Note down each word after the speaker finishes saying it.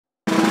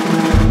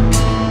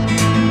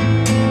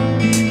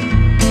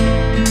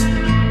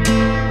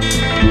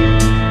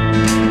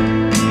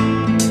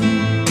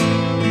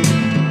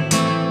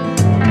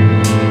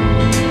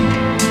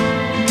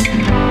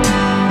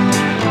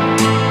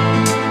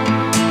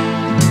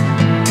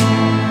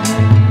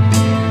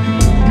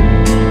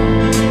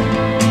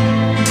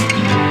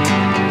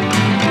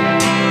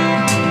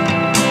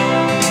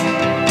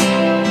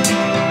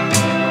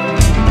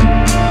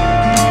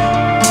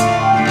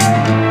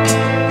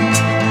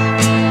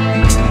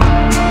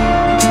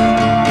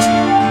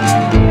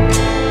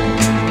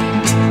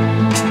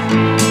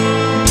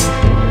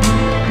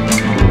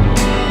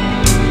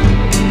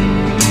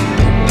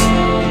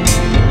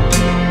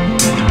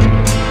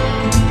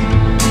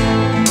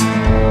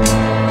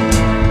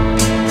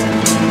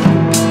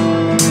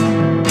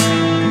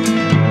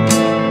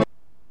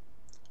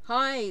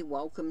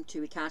welcome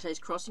to Ikate's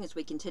Crossing as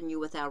we continue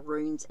with our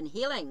runes and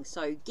healing.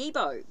 So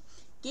Gebo.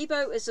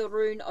 Gebo is a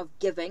rune of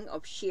giving,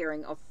 of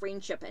sharing, of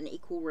friendship and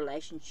equal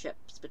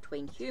relationships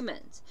between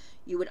humans.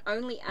 You would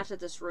only utter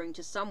this rune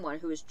to someone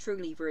who is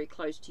truly very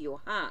close to your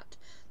heart.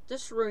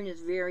 This rune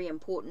is very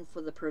important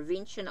for the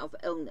prevention of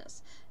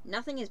illness.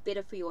 Nothing is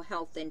better for your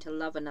health than to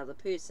love another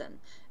person.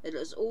 It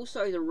is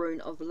also the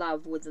rune of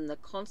love within the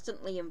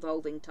constantly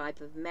evolving type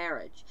of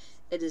marriage.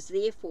 It is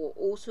therefore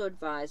also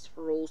advised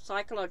for all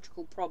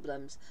psychological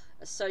problems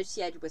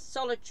associated with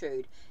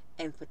solitude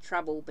and for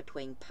trouble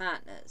between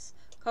partners.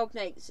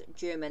 Cognates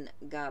German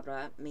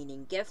Gabra,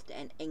 meaning gift,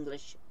 and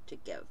English to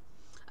give.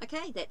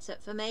 Okay, that's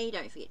it for me.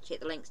 Don't forget to check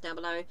the links down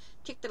below.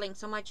 Check the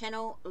links on my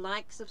channel.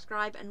 Like,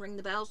 subscribe, and ring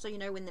the bell so you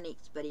know when the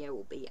next video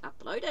will be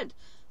uploaded.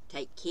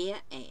 Take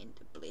care and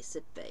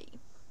blessed be.